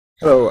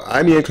Hello,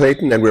 I'm Ian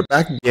Clayton, and we're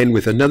back again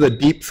with another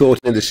deep thought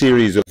in the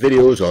series of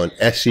videos on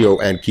SEO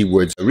and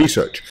keywords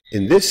research.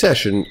 In this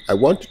session, I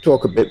want to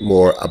talk a bit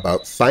more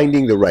about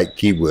finding the right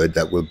keyword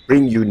that will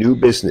bring you new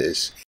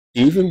business,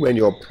 even when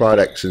your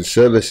products and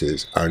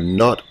services are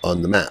not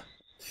on the map.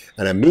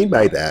 And I mean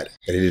by that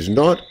it is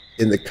not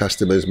in the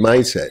customer's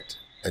mindset.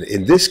 And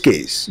in this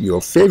case,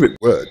 your favorite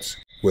words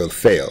will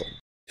fail.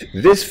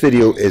 This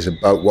video is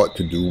about what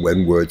to do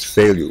when words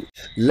fail you.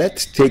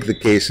 Let's take the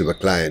case of a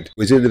client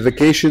who is in the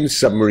vacation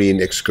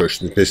submarine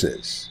excursions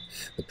business.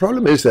 The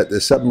problem is that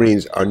the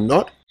submarines are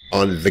not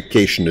on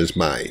vacationers'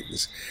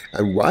 minds.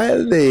 And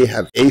while they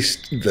have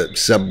aced the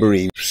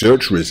submarine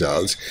search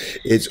results,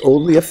 it's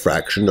only a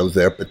fraction of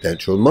their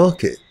potential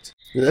market.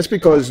 And that's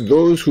because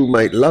those who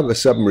might love a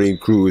submarine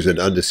cruise and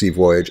undersea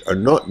voyage are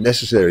not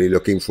necessarily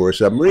looking for a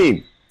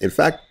submarine. In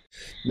fact,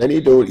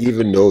 many don't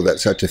even know that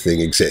such a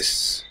thing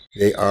exists.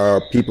 They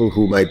are people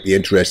who might be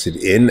interested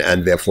in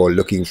and therefore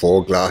looking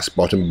for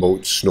glass-bottom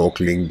boats,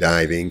 snorkeling,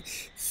 diving,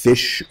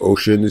 fish,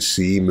 ocean,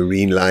 sea,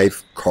 marine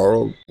life,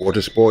 coral,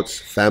 water sports,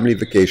 family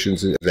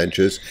vacations and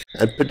adventures,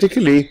 and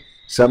particularly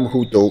some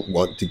who don't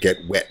want to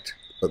get wet,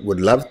 but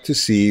would love to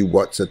see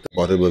what's at the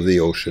bottom of the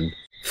ocean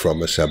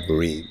from a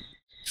submarine.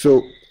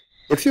 So,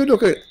 if you're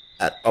looking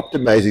at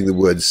optimizing the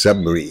word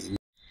submarine,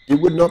 it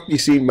would not be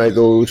seen by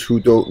those who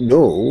don't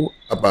know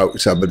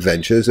about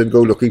sub-adventures and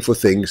go looking for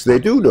things they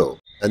do know.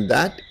 And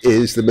that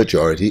is the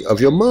majority of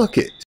your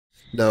market.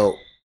 Now,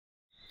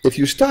 if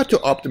you start to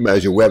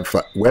optimize your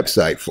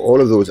website for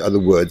all of those other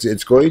words,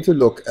 it's going to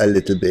look a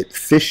little bit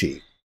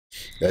fishy,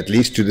 at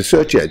least to the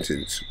search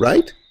engines,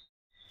 right?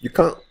 You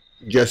can't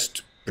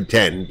just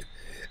pretend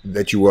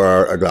that you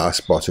are a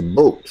glass-bottom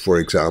boat, for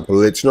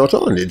example. It's not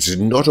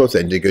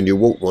authentic, and you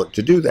won't want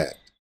to do that.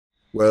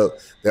 Well,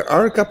 there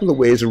are a couple of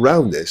ways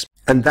around this,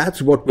 and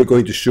that's what we're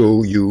going to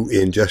show you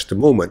in just a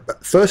moment.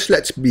 But first,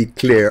 let's be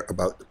clear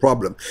about the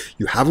problem.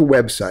 You have a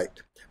website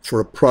for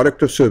a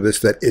product or service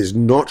that is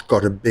not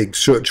got a big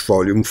search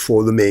volume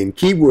for the main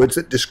keywords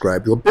that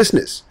describe your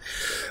business.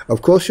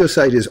 Of course, your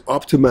site is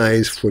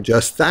optimized for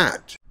just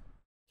that.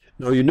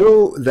 Now, you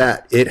know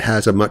that it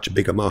has a much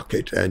bigger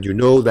market, and you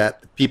know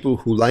that the people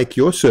who like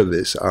your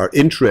service are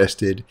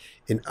interested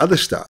in other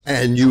stuff,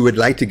 and you would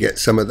like to get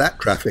some of that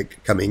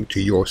traffic coming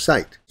to your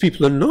site.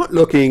 People are not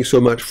looking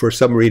so much for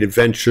submarine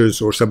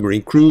adventures or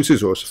submarine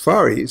cruises or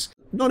safaris,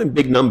 not in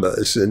big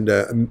numbers,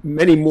 and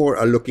many more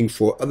are looking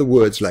for other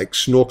words like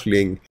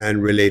snorkeling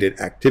and related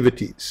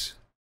activities.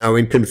 Now,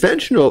 in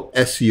conventional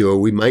SEO,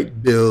 we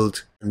might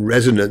build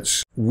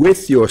resonance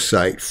with your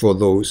site for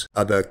those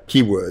other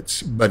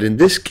keywords. But in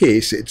this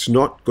case, it's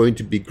not going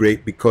to be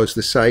great because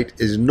the site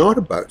is not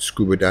about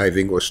scuba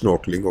diving or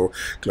snorkeling or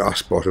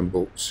glass-bottom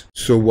boats.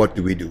 So what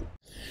do we do?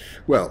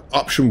 Well,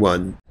 option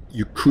one,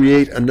 you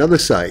create another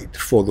site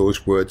for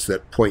those words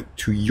that point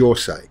to your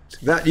site.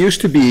 That used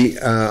to be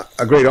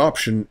a great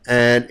option,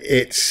 and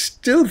it's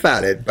still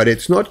valid, but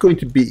it's not going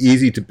to be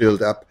easy to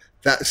build up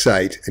that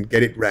site and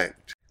get it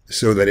ranked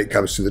so that it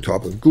comes to the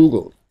top of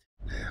Google.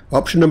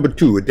 Option number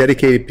two, a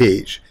dedicated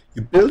page.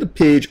 You build a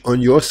page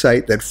on your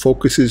site that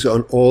focuses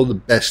on all the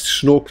best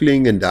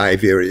snorkeling and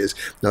dive areas.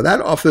 Now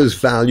that offers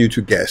value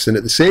to guests, and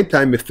at the same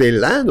time, if they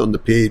land on the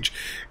page,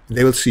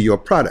 they will see your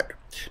product.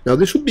 Now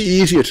this would be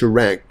easier to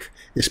rank,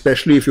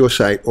 especially if your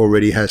site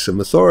already has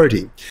some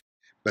authority.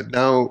 But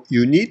now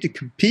you need to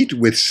compete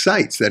with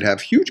sites that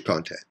have huge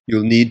content.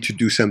 You'll need to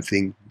do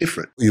something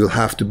different. You'll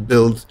have to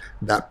build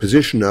that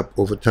position up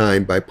over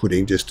time by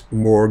putting just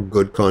more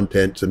good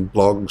content and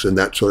blogs and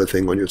that sort of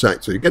thing on your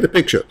site. So you get the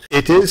picture.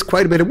 It is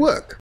quite a bit of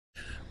work.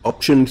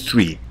 Option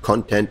three,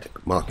 content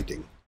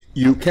marketing.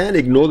 You can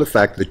ignore the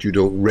fact that you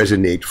don't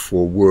resonate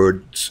for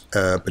words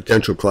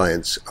potential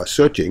clients are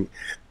searching,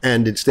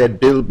 and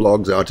instead build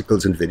blogs,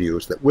 articles, and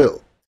videos that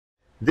will.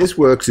 This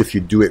works if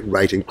you do it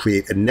right and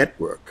create a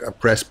network, a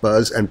press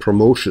buzz, and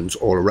promotions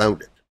all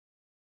around it.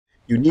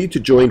 You need to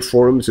join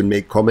forums and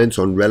make comments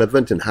on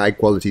relevant and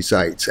high-quality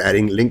sites,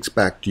 adding links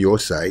back to your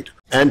site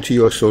and to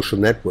your social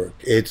network.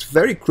 It's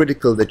very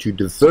critical that you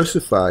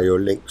diversify your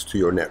links to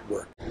your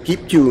network.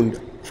 Keep tuned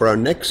for our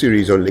next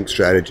series on link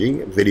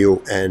strategy,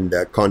 video, and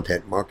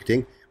content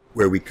marketing,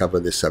 where we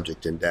cover this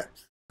subject in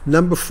depth.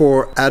 Number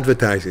four,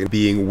 advertising,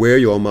 being where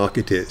your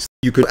market is.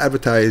 You could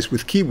advertise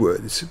with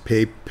keywords,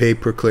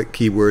 pay-per-click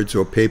keywords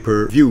or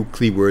pay-per-view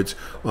keywords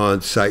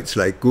on sites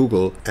like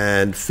Google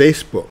and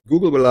Facebook.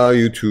 Google will allow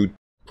you to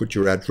put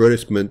your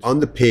advertisement on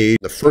the page,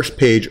 the first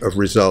page of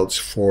results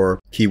for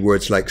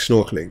keywords like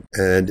snorkeling,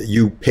 and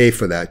you pay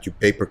for that. You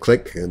pay per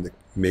click, and it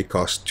may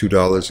cost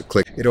 $2 a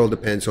click. It all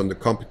depends on the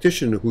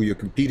competition, who you're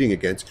competing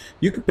against.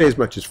 You can pay as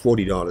much as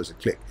 $40 a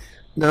click.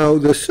 Now,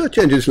 the search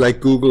engines like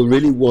Google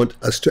really want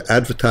us to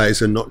advertise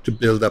and not to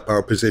build up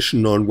our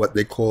position on what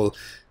they call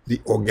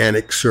the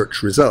organic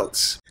search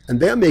results. And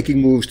they're making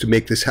moves to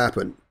make this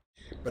happen.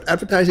 But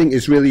advertising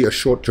is really a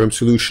short-term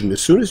solution. As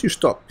soon as you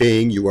stop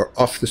paying, you are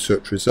off the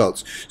search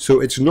results.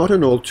 So it's not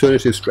an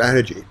alternative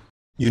strategy.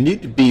 You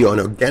need to be on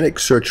organic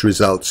search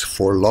results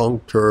for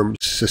long-term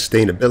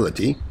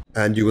sustainability.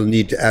 and you will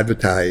need to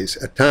advertise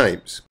at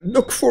times.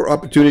 Look for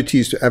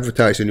opportunities to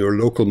advertise in your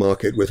local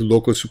market with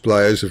local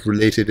suppliers of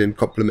related and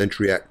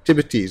complementary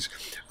activities.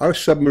 Our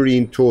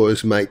submarine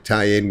tours might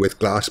tie in with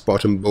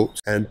glass-bottom boats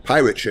and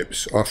pirate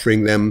ships,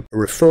 offering them a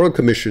referral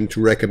commission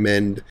to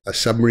recommend a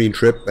submarine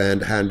trip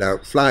and hand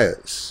out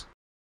flyers.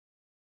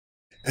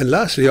 And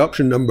lastly,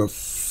 option number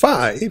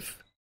 5.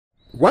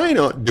 Why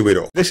not do it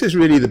all? This is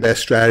really the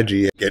best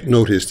strategy to get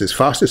noticed as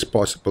fast as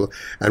possible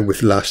and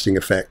with lasting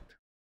effect.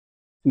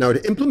 Now,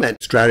 to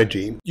implement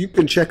strategy, you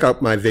can check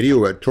out my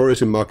video at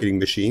Tourism Marketing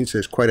Machines.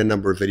 There's quite a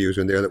number of videos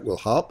in there that will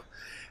help.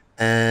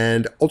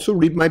 And also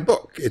read my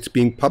book. It's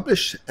being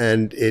published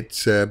and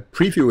its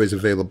preview is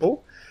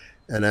available.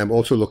 And I'm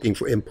also looking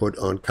for input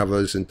on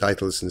covers and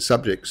titles and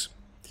subjects.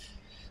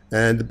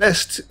 And the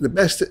best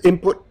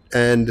input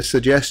and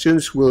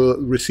suggestions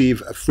will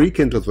receive a free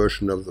Kindle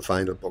version of the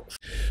final book.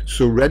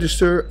 So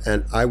register,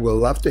 and I will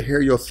love to hear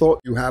your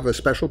thoughts. If you have a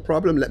special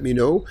problem, let me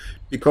know,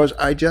 because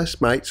I just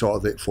might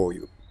solve it for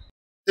you.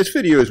 This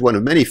video is one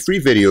of many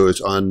free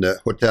videos on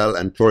hotel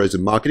and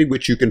tourism marketing,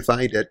 which you can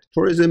find at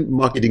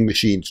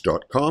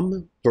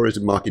tourismmarketingmachines.com,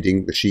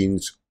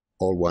 tourismmarketingmachines,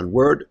 all one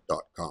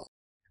word.com.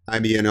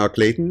 I'm Ian R.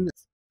 Clayton,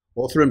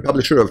 author and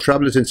publisher of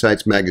Travelers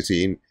Insights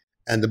magazine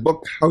and the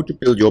book, How to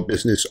Build Your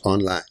Business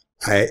Online.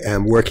 I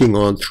am working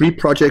on 3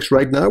 projects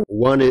right now.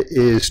 One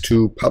is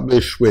to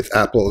publish with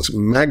Apple's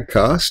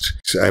Magcast.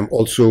 So I'm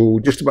also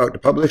just about to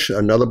publish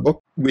another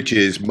book, which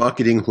is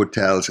Marketing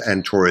Hotels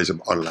and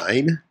Tourism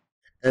Online.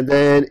 And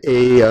then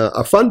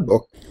a fun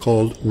book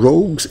called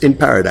Rogues in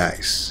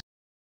Paradise.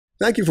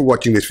 Thank you for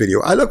watching this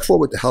video. I look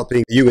forward to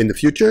helping you in the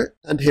future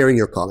and hearing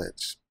your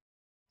comments.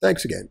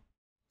 Thanks again,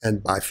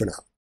 and bye for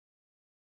now.